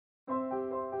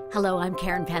Hello, I'm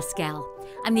Karen Pascal.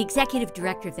 I'm the Executive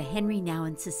Director of the Henri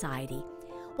Nouwen Society.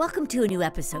 Welcome to a new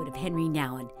episode of Henri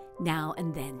Nouwen, Now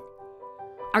and Then.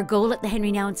 Our goal at the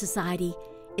Henri Nouwen Society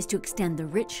is to extend the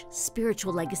rich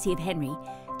spiritual legacy of Henri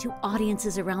to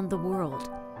audiences around the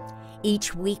world.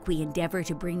 Each week we endeavor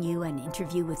to bring you an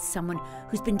interview with someone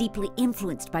who's been deeply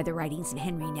influenced by the writings of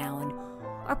Henri Nouwen,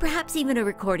 or perhaps even a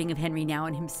recording of Henri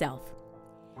Nouwen himself.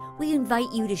 We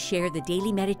invite you to share the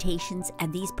daily meditations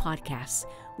and these podcasts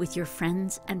with your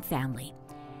friends and family.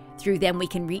 Through them, we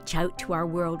can reach out to our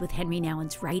world with Henri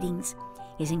Nouwen's writings,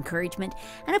 his encouragement,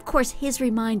 and of course, his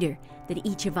reminder that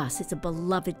each of us is a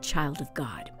beloved child of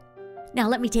God. Now,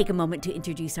 let me take a moment to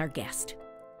introduce our guest.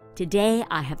 Today,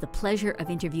 I have the pleasure of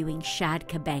interviewing Shad,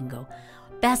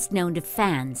 best known to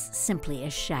fans simply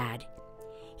as Shad.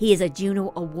 He is a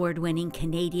Juno Award-winning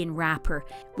Canadian rapper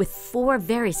with 4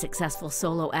 very successful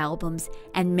solo albums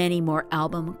and many more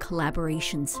album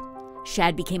collaborations.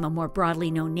 Shad became a more broadly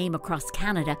known name across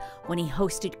Canada when he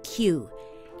hosted Q,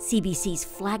 CBC's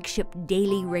flagship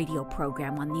daily radio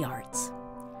program on the arts.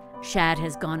 Shad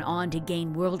has gone on to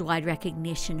gain worldwide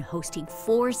recognition, hosting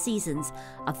 4 seasons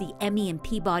of the Emmy and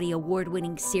Peabody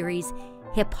Award-winning series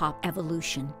Hip Hop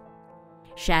Evolution.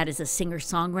 Shad is a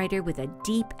singer-songwriter with a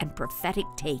deep and prophetic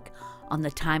take on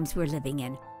the times we're living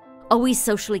in. Always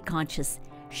socially conscious,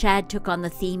 Shad took on the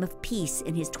theme of peace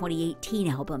in his 2018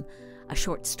 album, a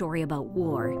short story about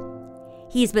war.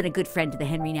 He has been a good friend to the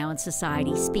Henri Nouwen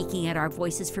Society, speaking at our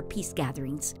Voices for Peace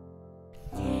gatherings.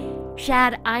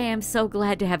 Shad, I am so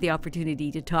glad to have the opportunity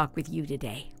to talk with you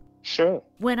today. Sure.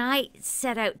 When I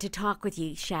set out to talk with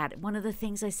you, Shad, one of the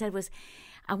things I said was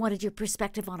I wanted your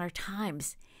perspective on our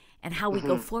times and how we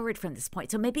go forward from this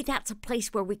point. So maybe that's a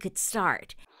place where we could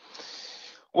start.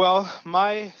 Well,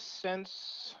 my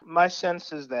sense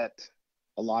is that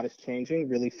a lot is changing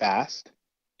really fast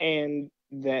and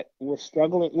that we're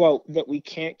struggling, that we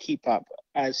can't keep up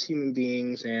as human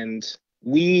beings, and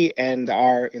we and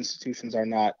our institutions are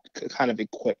not kind of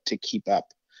equipped to keep up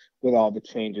with all the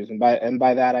changes. And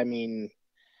by that I mean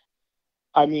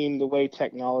the way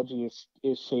technology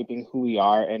is shaping who we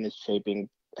are and is shaping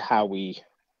how we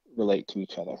relate to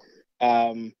each other.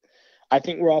 I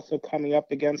think we're also coming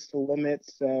up against the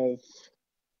limits of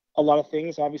a lot of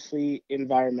things. Obviously,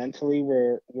 environmentally,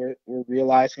 we're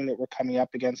realizing that we're coming up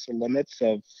against the limits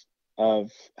of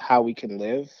how we can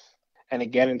live. And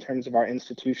again, in terms of our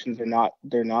institutions,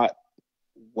 they're not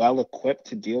well equipped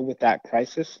to deal with that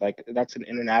crisis. Like, that's an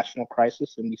international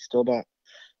crisis, and we still don't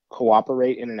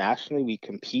cooperate internationally. We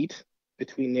compete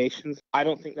between nations. I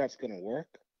don't think that's going to work.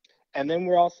 And then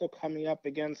we're also coming up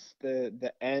against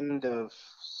the end of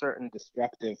certain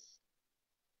destructive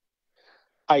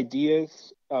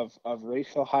ideas of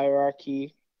racial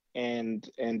hierarchy and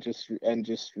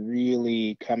just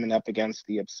really coming up against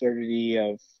the absurdity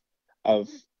of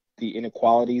the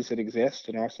inequalities that exist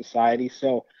in our society.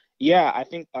 So yeah, I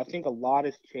think a lot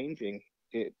is changing.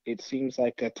 It seems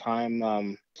like a time,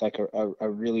 it's like a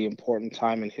really important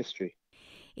time in history.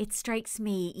 It strikes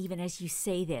me, even as you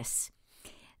say this,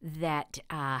 that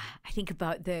I think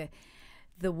about the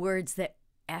words that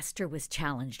Esther was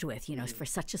challenged with, for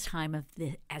such a time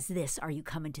as this, are you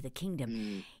come into the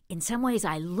kingdom? In some ways,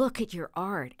 I look at your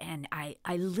art and I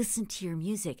listen to your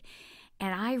music,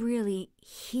 and I really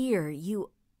hear you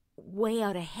way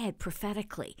out ahead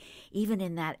prophetically. Even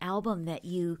in that album that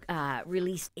you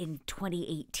released in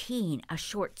 2018, A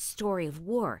Short Story of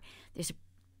War,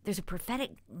 there's a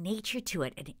prophetic nature to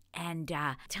it. And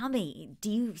tell me,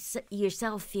 do you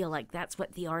yourself feel like that's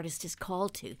what the artist is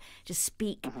called to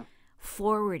speak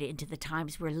forward into the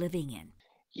times we're living in?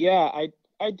 Yeah,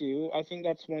 I do. I think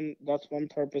that's one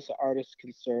purpose an artist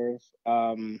can serve.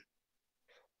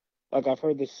 Like, I've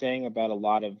heard this saying about a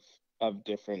lot of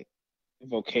different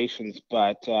vocations,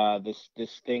 but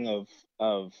this thing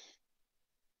of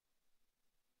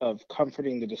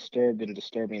comforting the disturbed and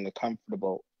disturbing the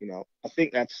comfortable, I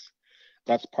think that's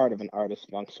part of an artist's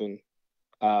function.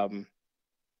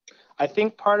 I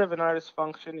think part of an artist's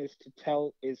function is to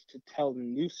tell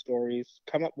new stories,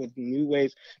 come up with new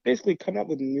ways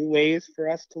for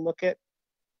us to look at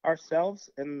ourselves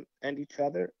and each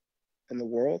other and the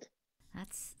world.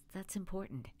 That's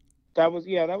important. That was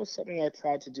something I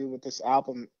tried to do with this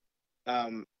album.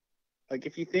 Like,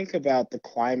 if you think about the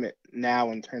climate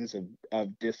now in terms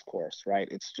of discourse, right?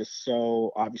 It's just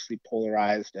so obviously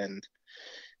polarized, and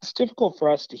it's difficult for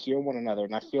us to hear one another.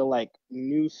 And I feel like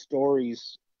new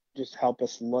stories just help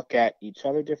us look at each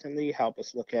other differently, help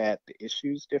us look at the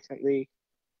issues differently,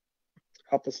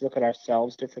 help us look at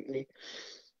ourselves differently.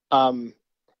 And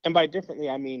by differently,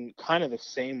 I mean kind of the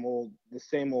same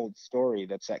old story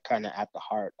that's kind of at the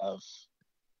heart of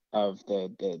of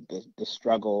the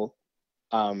struggle,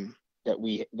 that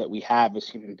we have as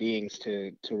human beings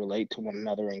to relate to one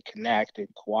another and connect and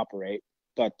cooperate.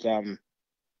 But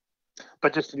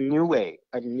just a new way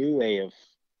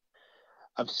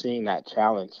of seeing that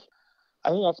challenge. I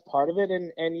think that's part of it,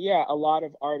 and yeah, a lot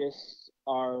of artists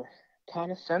are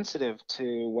kind of sensitive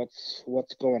to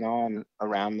what's going on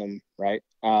around them, right?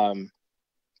 And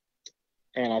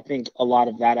I think a lot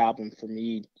of that album for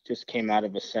me just came out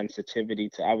of a sensitivity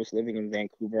to. I was living in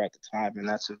Vancouver at the time, and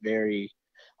that's a very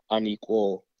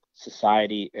unequal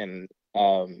society, and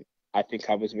I think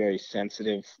I was very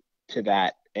sensitive to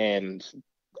that, and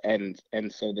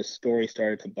so the story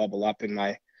started to bubble up in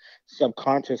my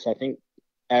subconscious, I think,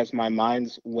 as my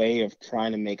mind's way of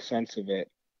trying to make sense of it,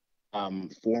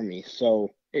 for me. So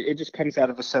it just comes out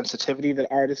of a sensitivity that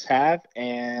artists have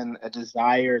and a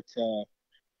desire to,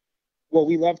 well,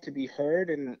 we love to be heard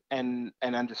and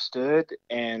understood,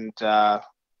 and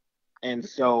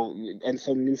so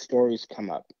new stories come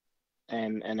up,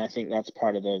 and I think that's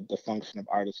part of the function of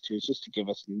artists too, is just to give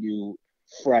us new,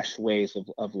 fresh ways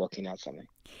of looking at something.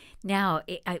 Now,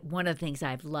 one of the things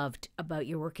I've loved about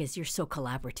your work is you're so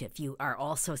collaborative. You are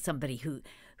also somebody who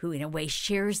in a way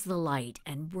shares the light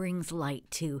and brings light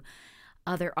to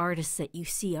other artists that you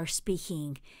see are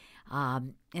speaking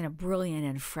in a brilliant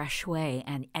and fresh way,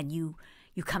 and you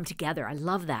come together. I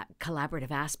love that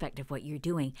collaborative aspect of what you're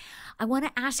doing. I want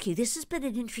to ask you, this has been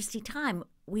an interesting time.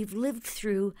 We've lived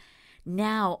through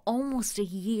now almost a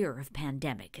year of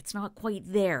pandemic. It's not quite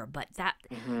there, but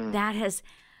Hmm. that has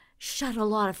shut a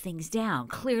lot of things down.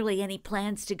 Clearly, any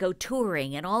plans to go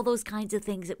touring and all those kinds of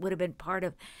things that would have been part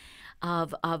of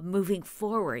moving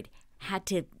forward had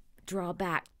to draw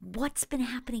back. What's been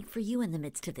happening for you in the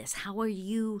midst of this? How are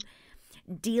you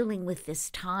dealing with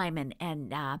this time,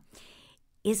 and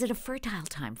is it a fertile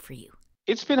time for you?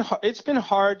 It's been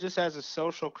hard just as a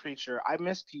social creature. I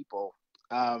miss people.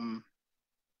 Um,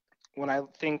 when I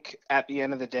think at the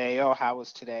end of the day, oh, how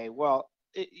was today? Well,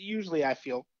 usually I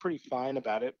feel pretty fine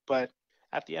about it, but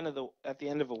at the end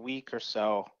of a week or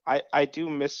so, I do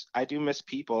miss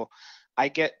people. I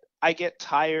get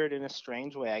tired in a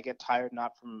strange way. I get tired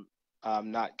not from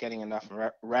not getting enough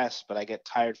rest, but I get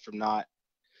tired from not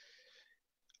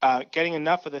getting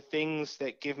enough of the things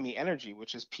that give me energy,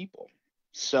 which is people.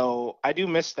 So I do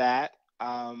miss that.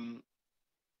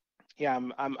 Yeah,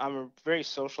 I'm a very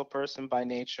social person by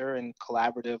nature and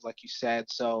collaborative, like you said.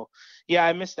 So yeah,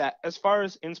 I miss that. As far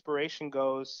as inspiration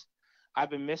goes,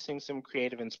 I've been missing some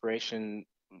creative inspiration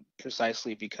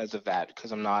precisely because of that,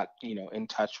 because I'm not, in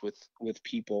touch with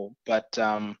people. But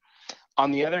on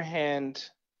the other hand,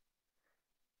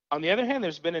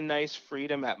 there's been a nice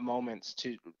freedom at moments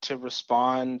to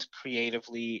respond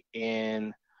creatively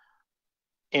in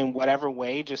whatever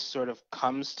way just sort of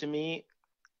comes to me.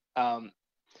 Um,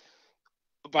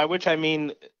 by which I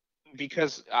mean,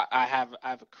 because I have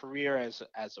a career as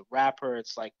a rapper,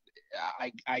 it's like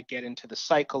I get into the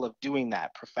cycle of doing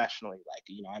that professionally.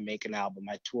 Like, I make an album,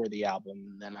 I tour the album,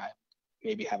 and then I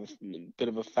maybe have a bit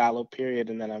of a fallow period,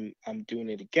 and then I'm doing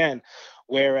it again.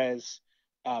 Whereas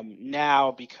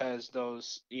now, because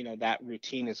that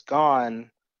routine is gone,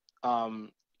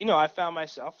 um, I found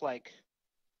myself like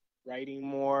writing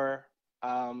more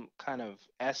kind of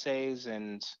essays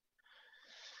and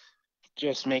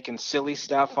just making silly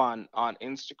stuff on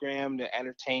Instagram to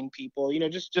entertain people.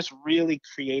 Just really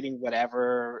creating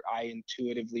whatever I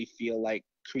intuitively feel like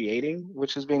creating,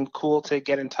 which has been cool to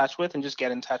get in touch with, and just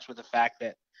get in touch with the fact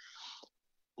that,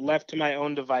 left to my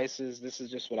own devices, this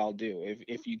is just what I'll do.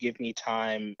 If you give me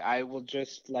time, I will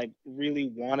just like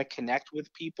really want to connect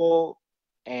with people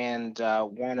and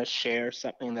want to share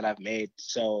something that I've made.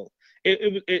 So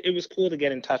it was cool to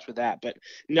get in touch with that. But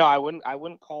no, I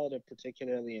wouldn't call it a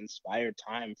particularly inspired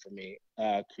time for me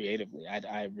creatively.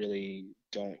 I really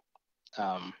don't.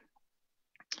 Um,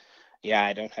 yeah,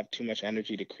 I don't have too much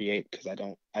energy to create because I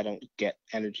don't get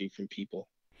energy from people.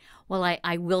 Well,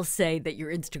 I will say that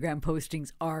your Instagram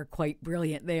postings are quite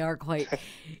brilliant. They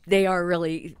are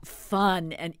really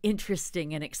fun and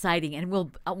interesting and exciting. And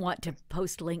we'll want to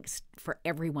post links for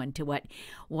everyone to what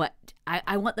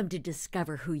I want them to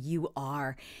discover who you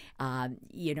are.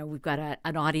 We've got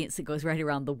an audience that goes right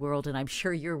around the world, and I'm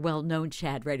sure you're well known,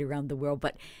 Chad, right around the world.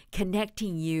 But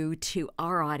connecting you to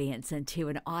our audience and to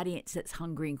an audience that's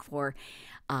hungering for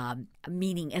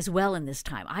meaning as well in this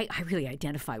time. I really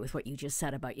identify with what you just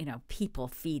said about, people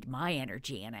feed my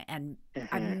energy, and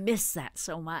I Hmm. miss that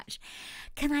so much.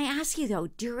 Can I ask you though,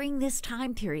 during this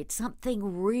time period, something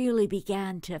really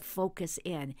began to focus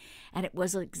in, and it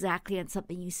was exactly on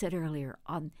something you said earlier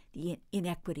on the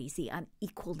inequities, the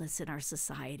unequalness in our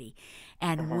society.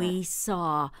 And Hmm. we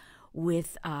saw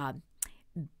with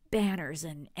banners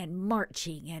and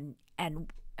marching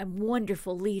and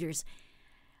wonderful leaders.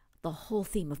 The whole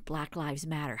theme of Black Lives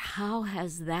Matter. How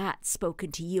has that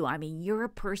spoken to you? I mean, you're a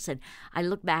person. I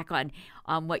look back on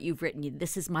what you've written.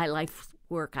 This is my life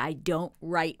work. I don't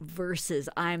write verses.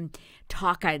 I'm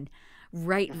talking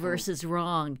right versus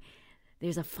wrong.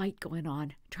 There's a fight going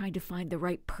on, trying to find the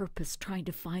right purpose, trying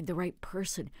to find the right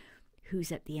person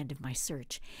who's at the end of my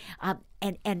search.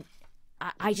 And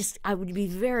I would be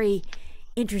very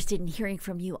interested in hearing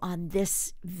from you on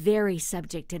this very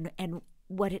subject and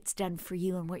what it's done for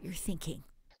you and what you're thinking.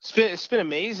 It's been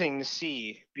amazing to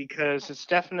see, because it's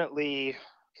definitely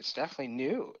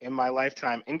new in my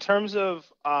lifetime in terms of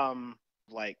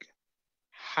like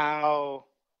how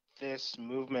this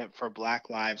movement for Black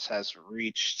lives has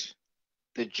reached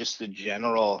the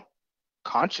general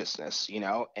consciousness,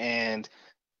 and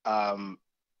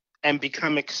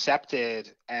become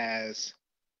accepted as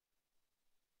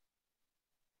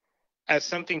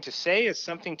something to say, as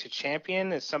something to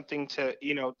champion, as something to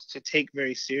to take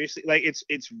very seriously. Like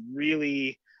it's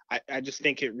really, I just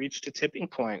think it reached a tipping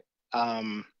point.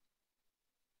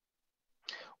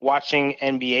 Watching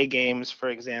NBA games, for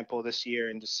example, this year,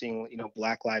 and just seeing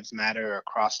Black Lives Matter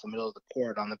across the middle of the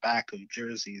court on the back of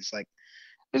jerseys, like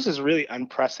this is really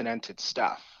unprecedented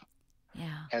stuff.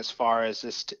 Yeah. As far as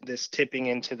this tipping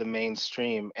into the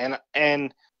mainstream, and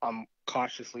I'm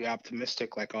cautiously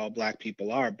optimistic, like all Black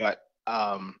people are, but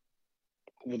well,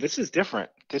 this is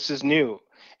different. This is new,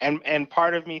 and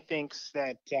part of me thinks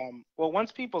that well,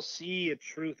 once people see a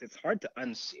truth, it's hard to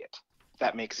unsee it. If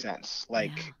that makes sense.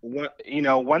 Like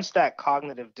once that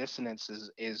cognitive dissonance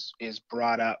is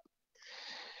brought up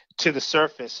to the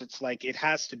surface, it's like it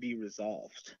has to be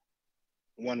resolved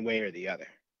one way or the other.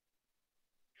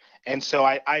 And so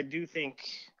I do think,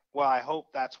 well, I hope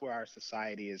that's where our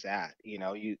society is at.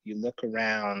 You look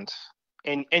around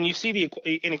and you see the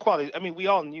inequality. I mean, we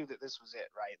all knew that this was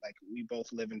it, right? Like, we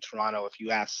both live in Toronto. If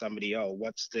you ask somebody, oh,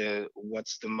 what's the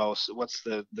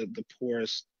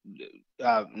poorest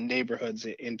neighborhoods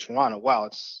in Toronto? Well,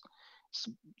 it's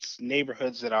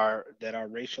neighborhoods that are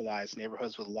racialized,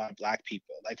 neighborhoods with a lot of Black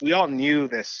people. Like, we all knew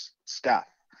this stuff.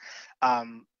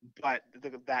 But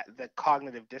the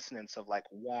cognitive dissonance of like,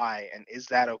 why, and is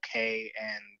that okay?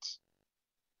 And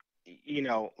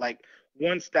like,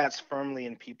 once that's firmly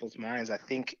in people's minds, I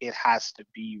think it has to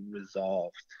be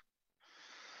resolved.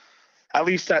 At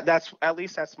least that's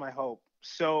my hope.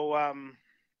 So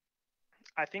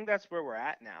I think that's where we're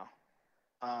at now.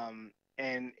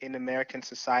 And in American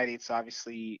society, it's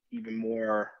obviously even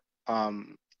more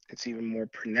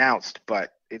pronounced,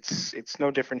 but it's no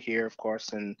different here, of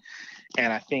course. And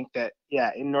I think that,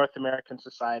 yeah, in North American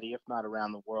society, if not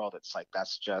around the world, it's like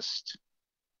that's just,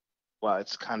 well,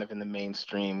 it's kind of in the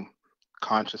mainstream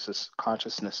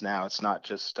consciousness now. It's not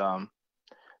just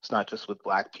with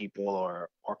Black people or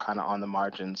kind of on the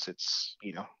margins. It's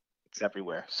it's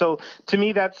everywhere. So to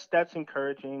me, that's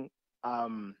encouraging.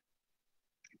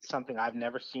 It's something I've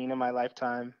never seen in my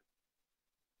lifetime,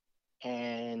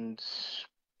 and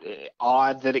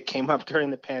odd that it came up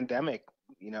during the pandemic.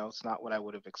 It's not what I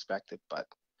would have expected, but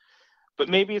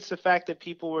maybe it's the fact that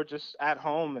people were just at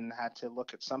home and had to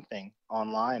look at something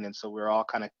online, and so we're all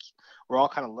kind of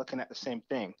looking at the same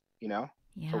thing,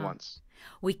 for once.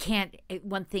 We can't.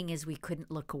 One thing is, we couldn't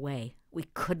look away. We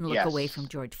couldn't look Yes. away from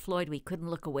George Floyd. We couldn't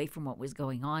look away from what was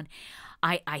going on.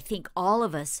 I think all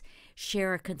of us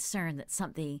share a concern that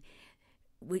something,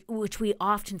 which we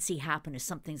often see happen, is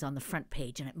something's on the front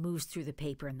page and it moves through the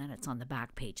paper and then it's on the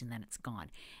back page and then it's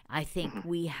gone. I think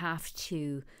we have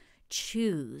to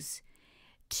choose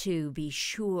to be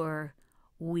sure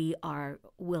we are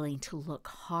willing to look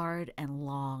hard and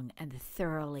long and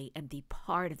thoroughly and be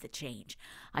part of the change.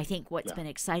 I think what's been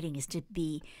exciting is to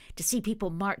see people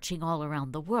marching all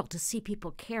around the world, to see people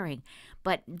caring,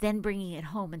 but then bringing it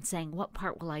home and saying, what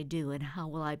part will I do and how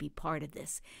will I be part of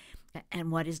this?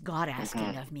 And what is God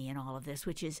asking of me in all of this,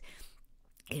 which is,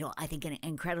 I think an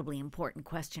incredibly important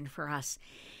question for us.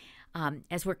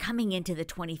 As we're coming into the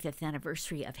 25th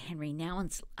anniversary of Henri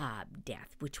Nouwen's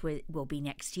death, which will be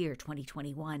next year,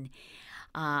 2021,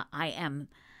 I am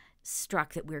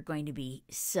struck that we're going to be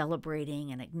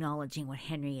celebrating and acknowledging what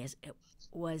Henri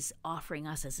was offering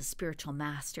us as a spiritual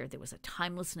master. There was a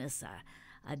timelessness,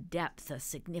 a depth, a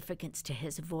significance to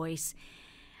his voice,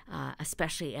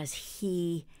 especially as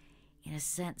he, in a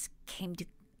sense, came to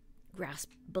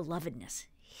grasp belovedness.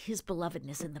 His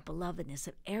belovedness and the belovedness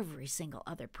of every single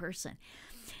other person.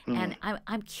 And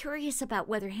I'm curious about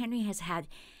whether Henri has had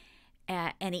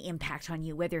any impact on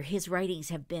you, whether his writings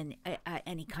have been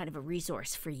any kind of a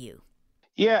resource for you.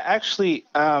 Yeah, actually,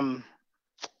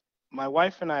 my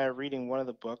wife and I are reading one of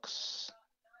the books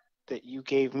that you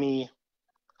gave me.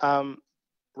 Um,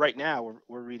 right now,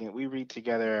 we're reading it. We read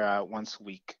together once a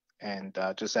week, and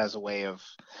just as a way of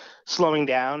slowing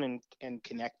down and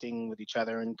connecting with each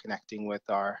other and connecting with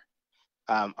our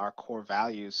core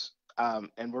values.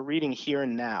 And we're reading Here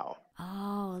and Now.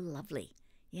 Oh, lovely.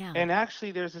 Yeah. And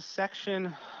actually, there's a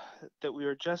section that we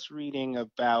were just reading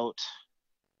about.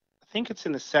 I think it's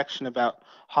in the section about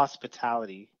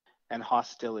hospitality and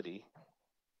hostility,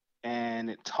 and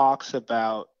it talks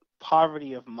about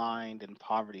poverty of mind and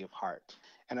poverty of heart.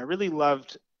 And I really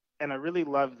loved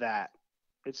that.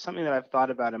 It's something that I've thought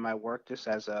about in my work just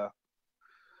as a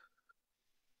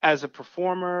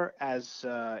performer, as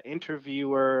a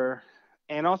interviewer,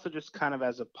 and also just kind of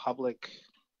as a public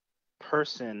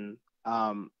person.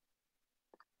 I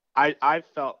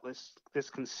felt this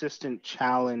consistent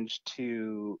challenge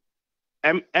to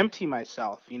empty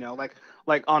myself.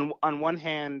 Like on one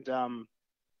hand,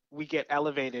 we get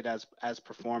elevated as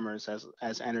performers,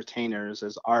 as entertainers,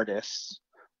 as artists,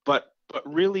 but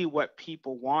really what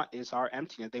people want is our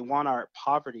emptiness. They want our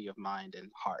poverty of mind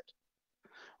and heart,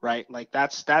 right? Like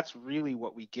that's really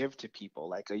what we give to people.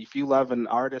 Like if you love an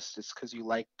artist, it's because you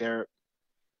like their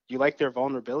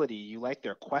vulnerability, you like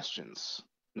their questions,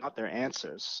 not their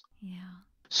answers. Yeah.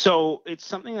 So it's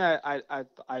something that I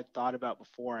thought about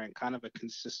before, and kind of a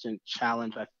consistent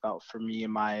challenge I felt for me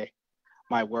in my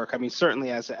work. I mean,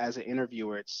 certainly as an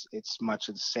interviewer, it's much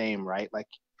of the same, right? Like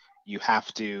you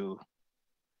have to.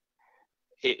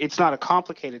 It's not a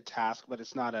complicated task, but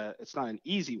it's not an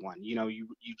easy one. You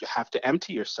have to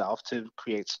empty yourself to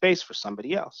create space for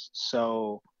somebody else.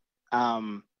 So,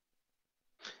 um,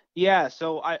 yeah.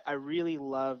 So I really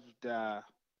loved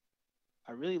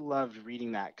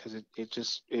reading that because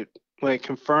it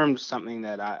confirmed something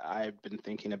that I've been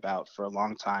thinking about for a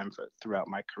long time throughout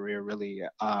my career, really.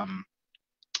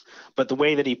 But the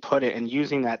way that he put it and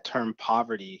using that term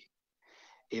poverty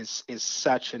is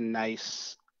such a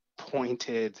nice,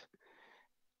 pointed,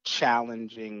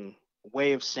 challenging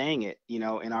way of saying it, in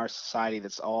our society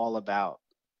that's all about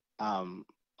um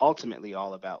ultimately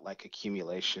all about like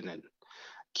accumulation and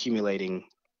accumulating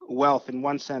wealth in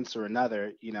one sense or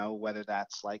another, whether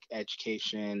that's like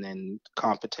education and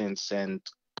competence and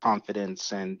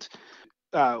confidence and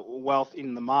wealth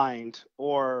in the mind,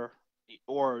 or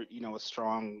a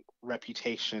strong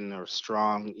reputation or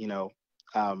strong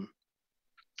um,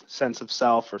 sense of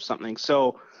self or something.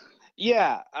 So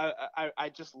yeah, I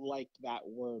just liked that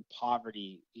word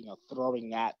poverty,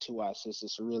 throwing that to us as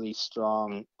this really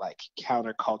strong like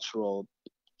countercultural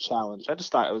challenge. I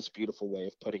just thought it was a beautiful way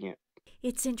of putting it.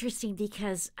 It's interesting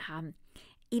because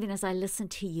even as I listen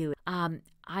to you, I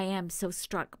am so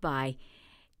struck by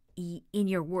in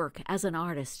your work as an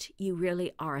artist, you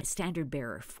really are a standard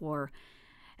bearer for,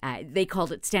 they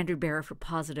called it standard bearer for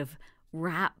positive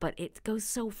rap, but it goes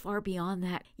so far beyond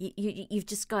that. You've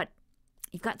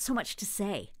got so much to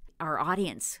say. Our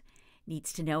audience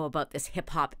needs to know about this hip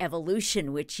hop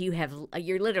evolution, which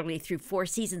you're literally through 4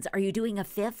 seasons. Are you doing a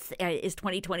fifth? Is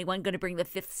 2021 going to bring the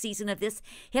fifth season of this?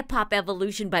 Hip hop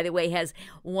evolution, by the way, has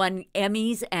won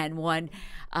Emmys and won,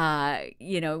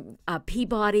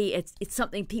 Peabody. It's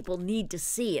something people need to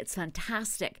see. It's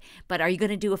fantastic. But are you going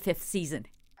to do a fifth season?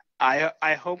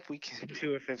 I hope we can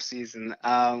do a fifth season.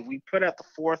 We put out the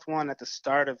fourth one at the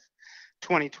start of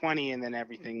 2020, and then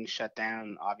everything shut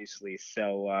down, obviously.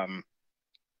 So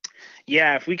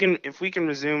yeah, if we can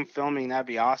resume filming, that'd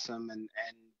be awesome, and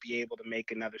be able to make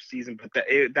another season. But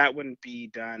that wouldn't be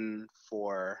done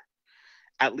for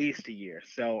at least a year.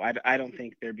 So I don't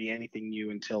think there'd be anything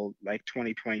new until like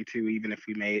 2022, even if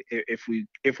we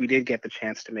did get the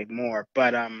chance to make more.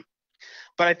 But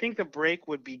I think the break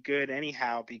would be good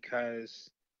anyhow, because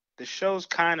the show's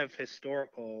kind of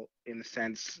historical in the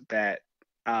sense that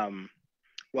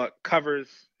what covers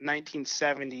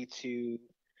 1970 to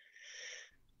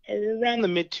around the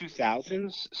mid 2000s. Uh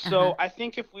huh. So I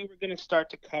think if we were going to start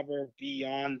to cover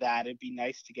beyond that, it'd be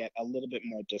nice to get a little bit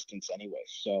more distance anyway.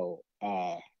 So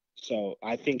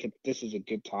I think this is a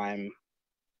good time.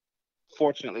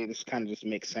 Fortunately, this kind of just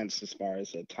makes sense as far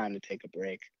as a time to take a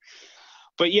break.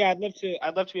 But yeah, I'd love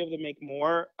to be able to make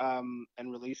more, and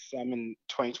release some in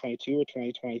 2022 or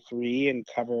 2023, and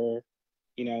cover,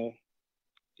 you know,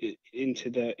 into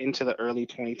the early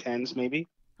 2010s maybe.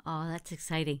 Oh, that's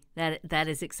exciting. That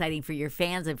is exciting for your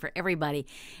fans and for everybody.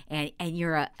 And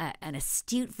you're an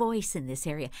astute voice in this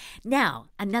area. Now,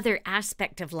 another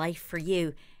aspect of life for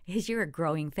you is you're a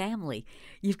growing family.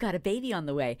 You've got a baby on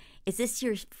the way. Is this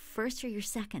your first or your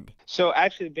second? So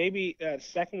actually, the baby,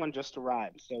 second one just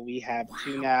arrived. So we have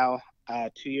two Wow. now,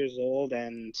 2 years old,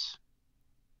 and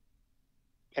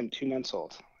and 2 months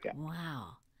old. Yeah.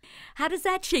 Wow. How does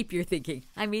that shape your thinking?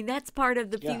 I mean, that's part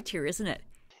of the Yeah. future, isn't it?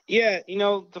 Yeah.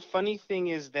 The funny thing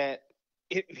is that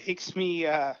it makes me,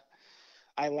 I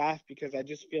laugh because I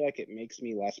just feel like it makes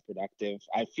me less productive.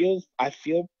 I feel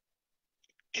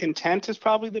content is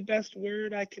probably the best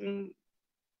word I can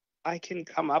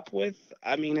come up with.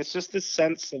 I mean, it's just this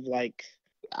sense of like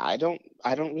I don't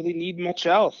really need much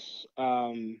else.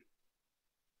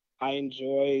 I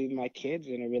enjoy my kids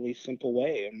in a really simple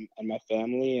way, and my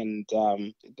family, and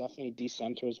it definitely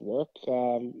decenters work.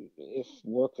 If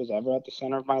work was ever at the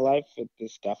center of my life,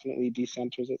 this definitely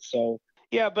decenters it. So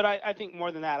yeah, but I think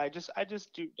more than that, I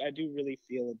do really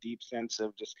feel a deep sense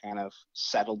of just kind of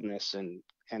settledness and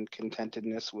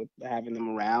contentedness with having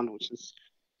them around, which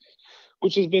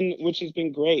has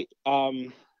been great.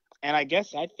 And I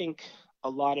guess I think a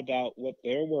lot about what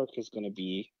their work is going to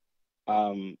be.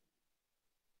 Um,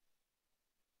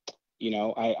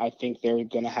 I think they're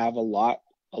going to have a lot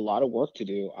of work to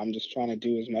do. I'm just trying to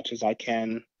do as much as I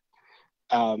can,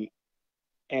 um,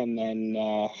 and then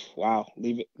wow,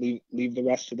 leave the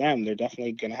rest to them. They're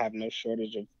definitely going to have no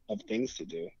shortage of things to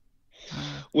do,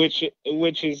 Wow. which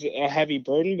is a heavy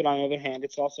burden, but on the other hand,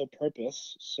 it's also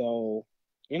purpose. So,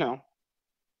 you know,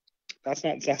 that's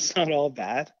not all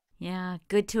bad. Yeah,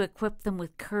 good to equip them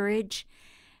with courage,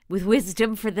 with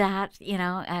wisdom for that.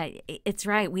 It's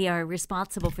right. We are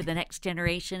responsible for the next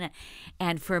generation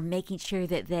and for making sure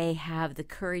that they have the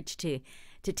courage to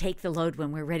take the load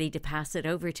when we're ready to pass it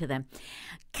over to them.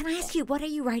 Can I ask you, what are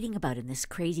you writing about in this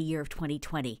crazy year of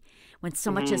 2020 when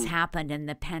so much has Hmm. happened and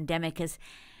the pandemic has,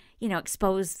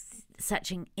 exposed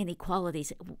such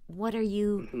inequalities? What are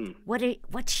you, Hmm.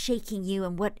 what's shaking you,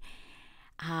 and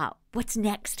what's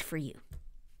next for you?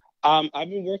 I've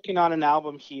been working on an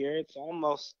album here. It's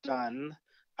almost done.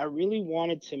 I really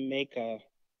wanted to make a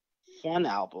fun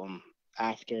album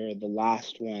after the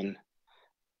last one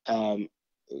um,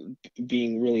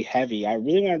 being really heavy. I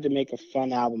really wanted to make a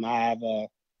fun album. I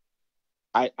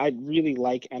really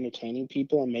like entertaining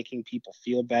people and making people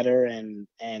feel better and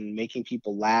making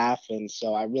people laugh. And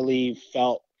so I really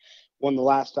felt when the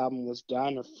last album was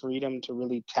done a freedom to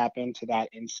really tap into that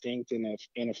instinct in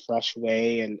a fresh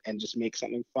way and just make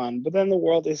something fun. But then the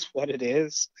world is what it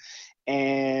is,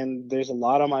 and there's a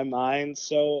lot on my mind.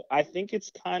 So I think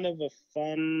it's kind of a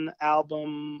fun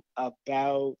album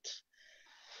about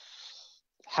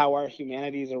how our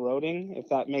humanity is eroding, if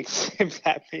that makes if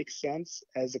that makes sense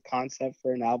as a concept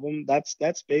for an album. That's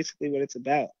basically what it's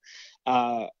about.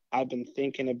 I've been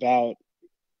thinking about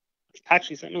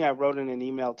actually something I wrote in an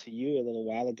email to you a little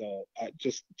while ago.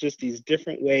 Just these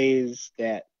different ways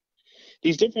that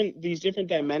these different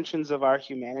dimensions of our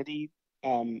humanity,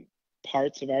 um,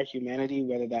 parts of our humanity,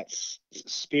 whether that's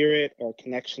spirit or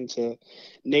connection to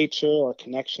nature or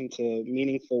connection to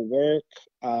meaningful work,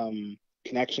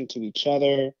 connection to each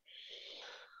other.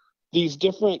 These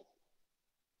different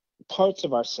parts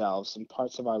of ourselves and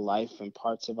parts of our life and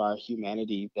parts of our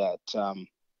humanity that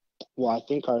well, I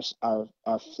think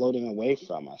are floating away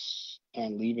from us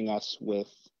and leaving us with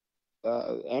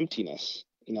emptiness.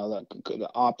 The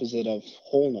opposite of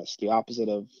wholeness, the opposite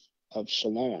of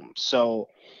shalom. So,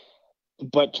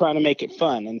 but trying to make it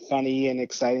fun and funny and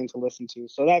exciting to listen to.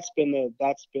 So that's been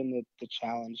the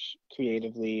challenge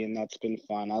creatively, and that's been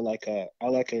fun. I like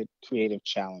a creative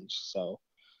challenge. So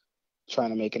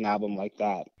trying to make an album like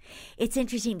that. It's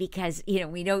interesting because,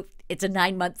 we know it's a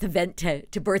 9-month event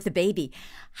to birth a baby.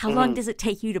 How long Mhm. does it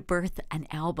take you to birth an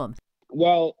album?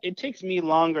 Well, it takes me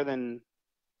longer than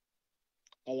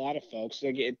a lot of folks.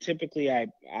 Like typically,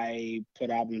 I put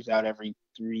albums out every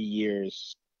 3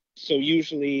 years. So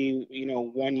usually,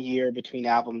 1 year between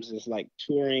albums is like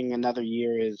touring. Another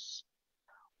year is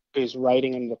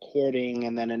writing and recording,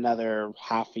 and then another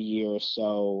half a year or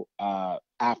so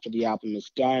after the album is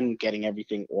done, getting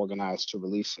everything organized to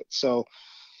release it. So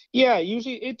yeah,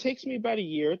 usually it takes me about a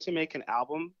year to make an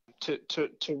album, to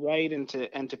write and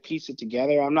to piece it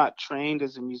together. I'm not trained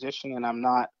as a musician, and I'm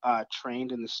not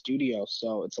trained in the studio,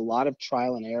 so it's a lot of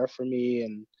trial and error for me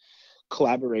and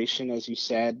collaboration, as you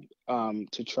said,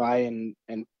 to try and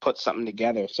put something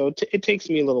together. So it takes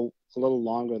me a little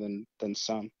longer than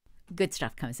some. Good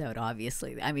stuff comes out,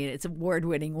 obviously. I mean, it's award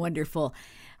winning, wonderful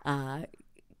uh,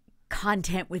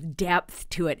 content with depth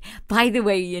to it. By the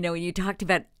way, when you talked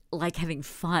about like having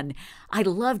fun, I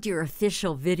loved your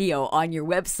official video on your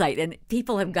website, and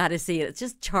people have got to see it. It's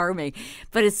just charming,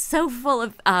 but it's so full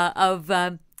of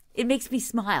it makes me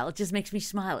smile. It just makes me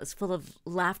smile. It's full of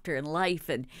laughter and life,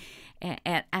 and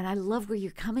I love where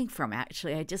you're coming from.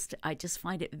 Actually, I just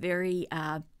find it very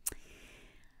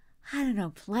I don't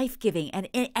know, life giving,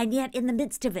 and yet in the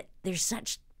midst of it, there's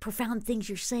such profound things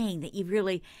you're saying that you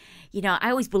really, I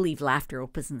always believe laughter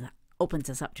opens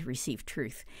us up to receive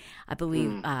truth. I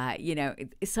believe,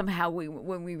 somehow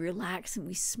when we relax and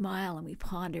we smile and we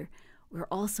ponder, we're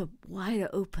also wide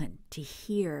open to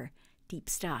hear deep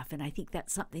stuff. And I think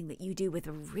that's something that you do with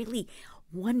a really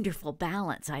wonderful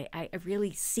balance. I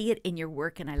really see it in your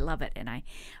work, and I love it. And I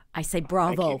say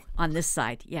bravo on this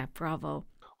side. Yeah, bravo.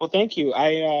 Well, thank you.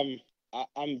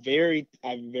 I'm very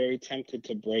tempted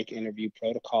to break interview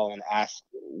protocol and ask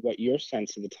what your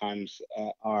sense of the times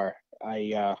are.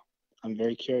 I'm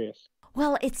very curious.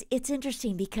 Well, it's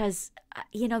interesting because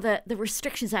the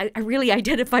restrictions. I really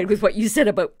identified with what you said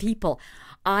about people.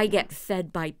 I get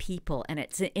fed by people, and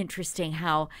it's interesting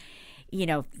how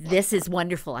this is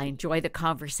wonderful. I enjoy the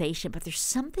conversation, but there's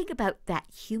something about that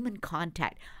human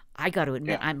contact. I got to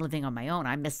admit, I'm living on my own.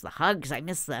 I miss the hugs. I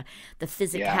miss the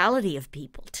physicality of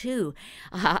people too.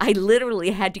 I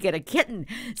literally had to get a kitten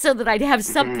so that I'd have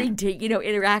something to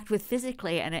interact with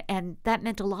physically, and that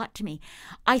meant a lot to me.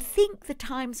 I think the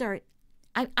times are.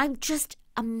 I'm just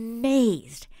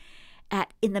amazed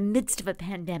at, in the midst of a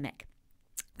pandemic,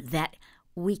 that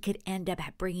we could end up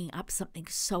bringing up something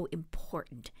so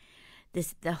important.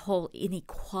 The whole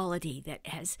inequality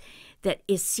that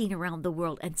is seen around the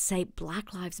world, and say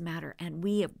Black Lives Matter, and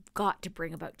we have got to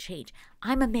bring about change.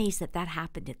 I'm amazed that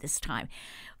happened at this time.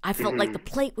 I felt like the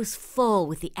plate was full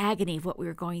with the agony of what we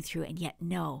were going through, and yet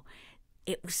no,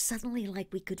 it was suddenly like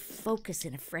we could focus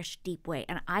in a fresh, deep way.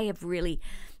 And I have really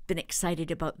been excited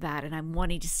about that, and I'm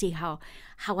wanting to see how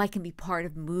I can be part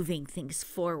of moving things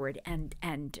forward, and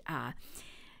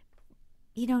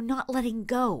not letting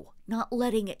go, not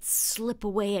letting it slip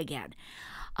away again.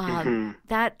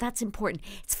 That's important.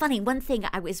 It's funny, one thing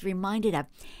I was reminded of,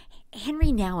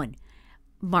 Henri Nouwen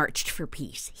marched for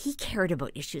peace. He cared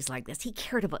about issues like this. He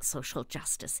cared about social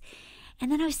justice.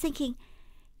 And then I was thinking,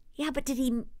 yeah, but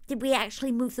did we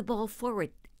actually move the ball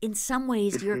forward? In some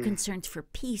ways, your concerns for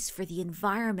peace, for the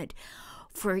environment,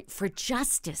 for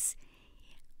justice,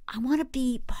 I want to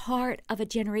be part of a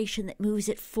generation that moves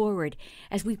it forward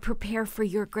as we prepare for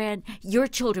your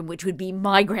children, which would be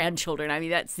my grandchildren. I mean,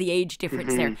 that's the age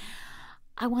difference there.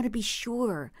 I want to be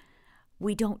sure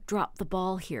we don't drop the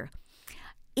ball here.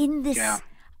 In this,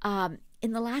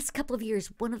 in the last couple of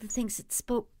years, one of the things that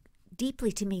spoke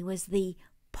deeply to me was the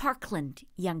Parkland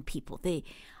young people.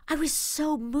 I was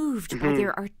so moved by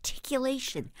their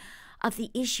articulation of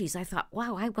the issues. I thought,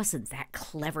 wow, I wasn't that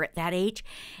clever at that age.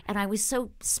 And I was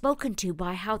so spoken to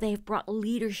by how they have brought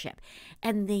leadership,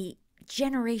 and the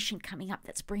generation coming up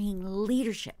that's bringing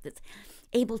leadership, that's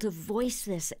able to voice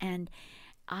this. And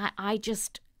I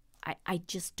just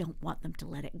don't want them to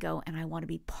let it go. And I want to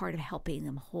be part of helping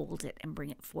them hold it and bring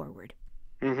it forward.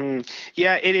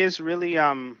 Yeah, it is really,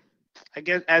 I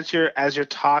guess as you're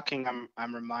talking,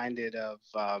 I'm reminded of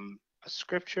a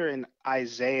scripture in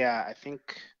Isaiah. I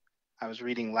think I was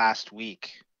reading last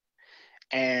week,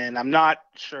 and I'm not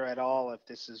sure at all if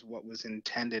this is what was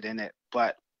intended in it,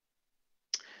 but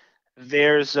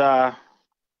there's a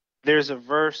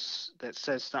verse that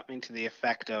says something to the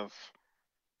effect of,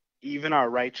 even our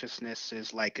righteousness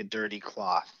is like a dirty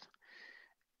cloth.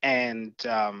 And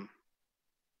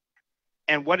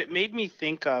what it made me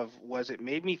think of was, it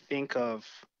made me think of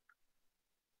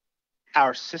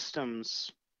our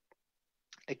systems,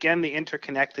 again, the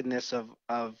interconnectedness of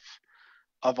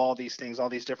all these things, all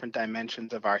these different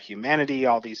dimensions of our humanity,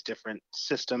 all these different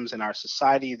systems in our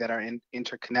society that are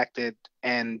interconnected,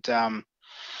 and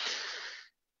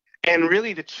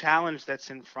really the challenge that's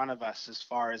in front of us as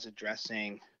far as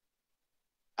addressing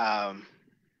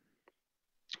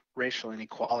racial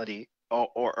inequality,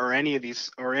 or any of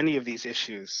these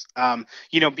issues,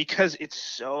 because it's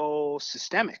so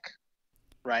systemic,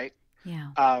 right?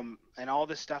 Yeah. And all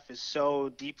this stuff is so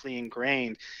deeply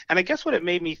ingrained. And I guess what it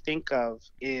made me think of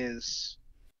is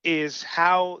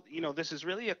how, this is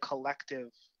really a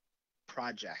collective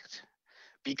project,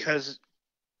 because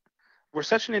we're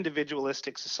such an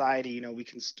individualistic society.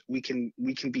 We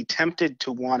can be tempted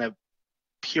to want to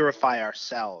purify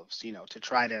ourselves, to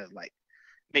try to like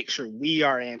make sure we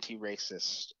are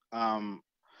anti-racist.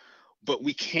 But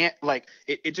we can't, like,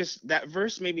 it just, that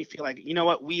verse made me feel like, you know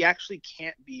what, we actually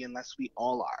can't be unless we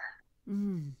all are.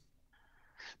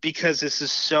 Because this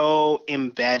is so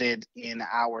embedded in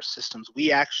our systems.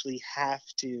 We actually have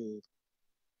to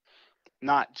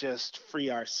not just free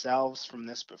ourselves from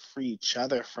this, but free each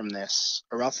other from this,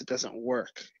 or else it doesn't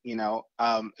work.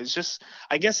 It's just,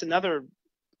 I guess, another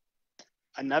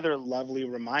lovely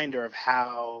reminder of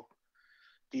how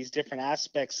these different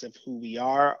aspects of who we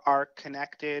are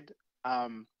connected,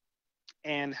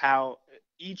 and how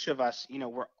each of us,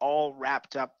 we're all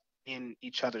wrapped up in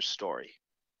each other's story.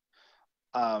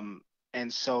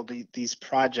 And so these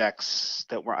projects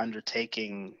that we're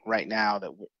undertaking right now,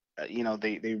 that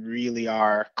they really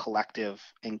are collective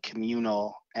and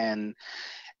communal, and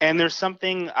there's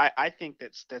something I think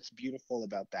that's beautiful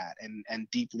about that, and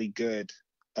deeply good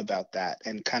about that,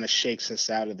 and kind of shakes us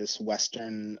out of this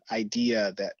Western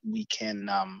idea that we can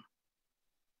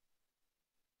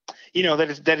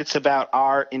that it's about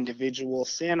our individual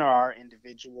sin or our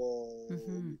individual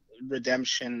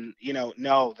redemption.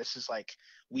 No, this is like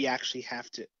we actually have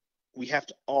to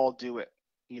all do it,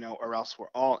 or else we're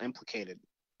all implicated.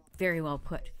 Very well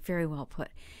put. Very well put.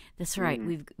 That's right.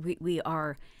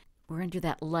 We're under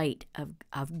that light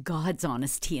of God's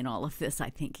honesty in all of this, I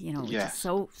think, which is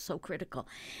so critical.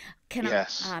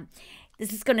 Yes.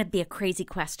 This is going to be a crazy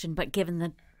question, but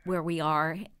given where we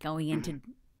are going into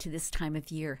this time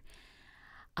of year,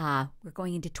 we're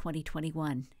going into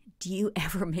 2021. Do you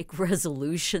ever make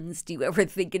resolutions? Do you ever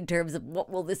think in terms of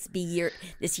what will this year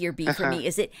be for me?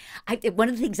 Is it one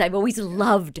of the things I've always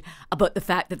loved about the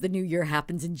fact that the new year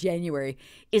happens in January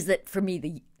is that for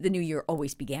me the new year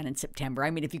always began in September.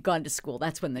 I mean, if you've gone to school,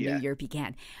 that's when the new year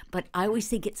began. But I always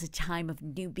think it's a time of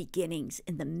new beginnings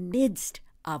in the midst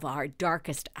of our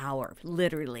darkest hour,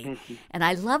 literally. And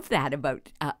I love that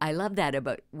about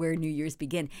where New Year's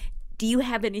begin. Do you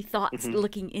have any thoughts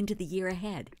looking into the year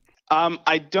ahead?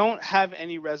 I don't have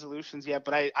any resolutions yet,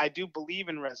 but I do believe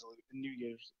in New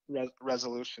Year's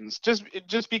resolutions.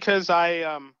 Just because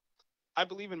I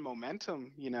believe in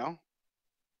momentum,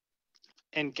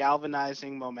 and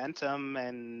galvanizing momentum,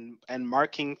 and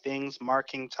marking things,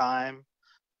 marking time,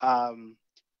 and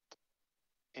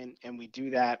we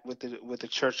do that with the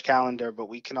church calendar, but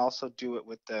we can also do it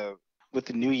with the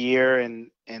new year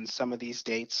and some of these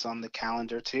dates on the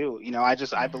calendar too.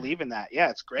 I believe in that. Yeah,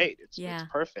 it's great. It's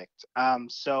perfect.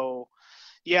 So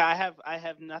yeah, I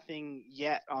have nothing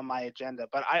yet on my agenda,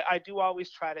 but I do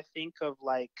always try to think of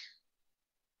like,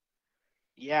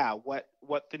 what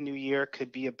the new year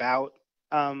could be about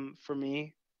for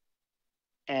me,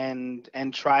 and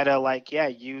try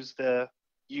to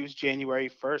use January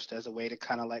 1st as a way to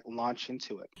kind of like launch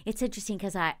into it. It's interesting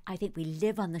because I think we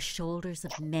live on the shoulders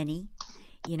of many,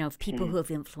 of people who have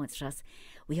influenced us.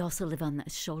 We also live on the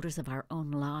shoulders of our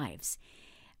own lives,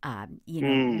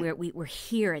 where we're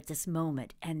here at this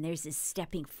moment, and there's this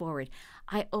stepping forward.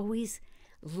 I always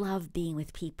love being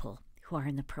with people who are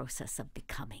in the process of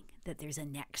becoming, that there's a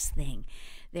next thing.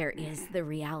 There is the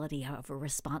reality of a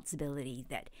responsibility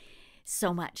that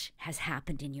so much has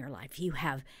happened in your life. You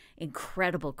have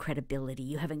incredible credibility.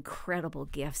 You have incredible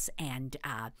gifts, and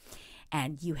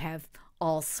you have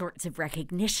all sorts of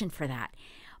recognition for that.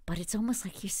 But it's almost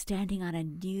like you're standing on a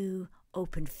new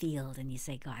open field, and you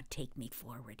say, God, take me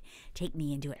forward, take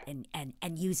me into it,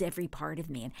 and use every part of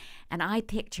me. And I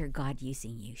picture God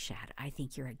using you, Shad. I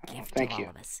think you're a gift to all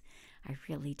of us. I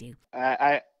really do.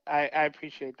 I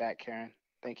appreciate that, Karen.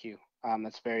 Thank you.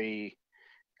 That's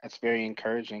very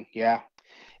encouraging. Yeah.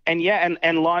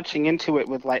 And launching into it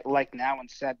with like Nouwen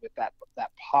said, with that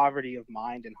poverty of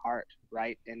mind and heart,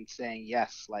 right? And saying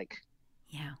yes, like,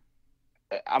 yeah,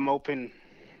 I'm open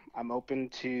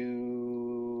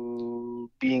to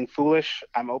being foolish.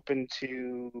 I'm open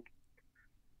to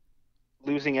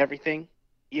losing everything,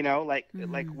 like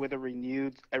with a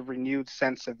renewed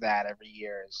sense of that every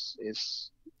year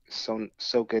is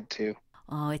so good too.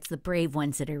 Oh, it's the brave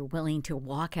ones that are willing to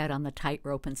walk out on the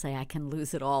tightrope and say, I can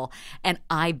lose it all. And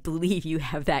I believe you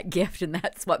have that gift, and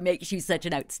that's what makes you such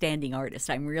an outstanding artist.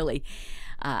 I'm really,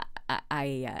 I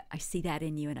see that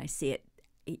in you, and I see it.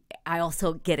 I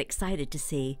also get excited to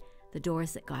see the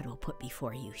doors that God will put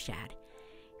before you, Shad.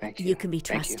 Thank you. You can be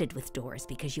trusted with doors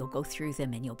because you'll go through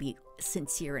them, and you'll be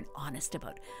sincere and honest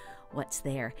about what's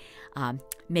there.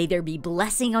 May there be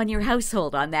blessing on your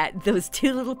household, on those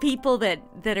two little people that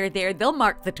are there. They'll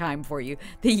mark the time for you.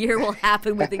 The year will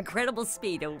happen with incredible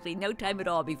speed. It will be no time at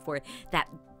all before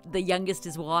the youngest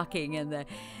is walking, and the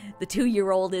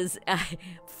 2-year-old is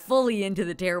fully into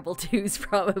the terrible twos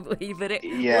probably, but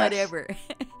whatever.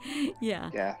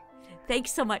 Yeah.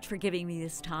 Thanks so much for giving me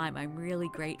this time. I'm really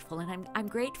grateful, and I'm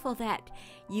grateful that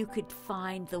you could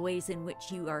find the ways in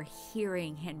which you are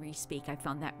hearing Henri speak. I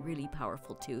found that really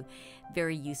powerful too,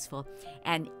 very useful.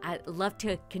 And I'd love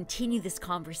to continue this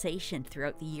conversation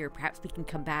throughout the year. Perhaps we can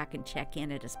come back and check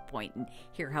in at a point and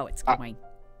hear how it's going.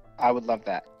 I would love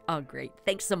that. Oh, great.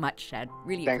 Thanks so much, Shad.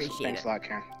 Really appreciate it. Thanks a lot,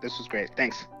 Karen. This was great.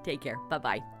 Thanks. Take care.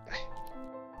 Bye-bye. Bye.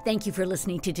 Thank you for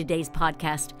listening to today's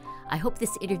podcast. I hope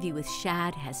this interview with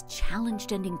Shad has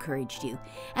challenged and encouraged you,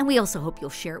 and we also hope you'll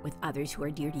share it with others who are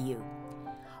dear to you.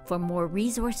 For more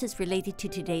resources related to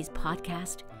today's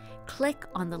podcast, click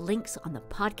on the links on the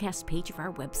podcast page of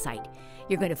our website.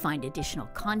 You're going to find additional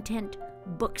content,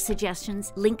 book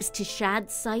suggestions, links to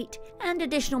Shad's site, and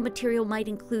additional material might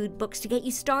include books to get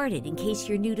you started in case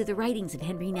you're new to the writings of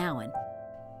Henri Nouwen.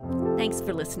 Thanks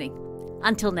for listening.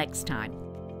 Until next time.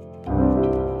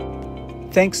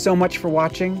 Thanks so much for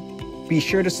watching. Be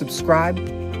sure to subscribe,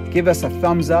 give us a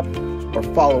thumbs up, or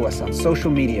follow us on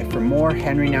social media for more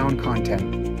Henri Nouwen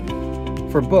content.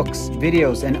 For books,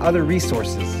 videos, and other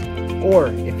resources, or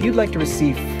if you'd like to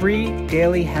receive free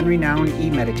daily Henri Nouwen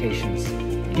e-meditations,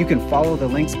 you can follow the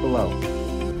links below.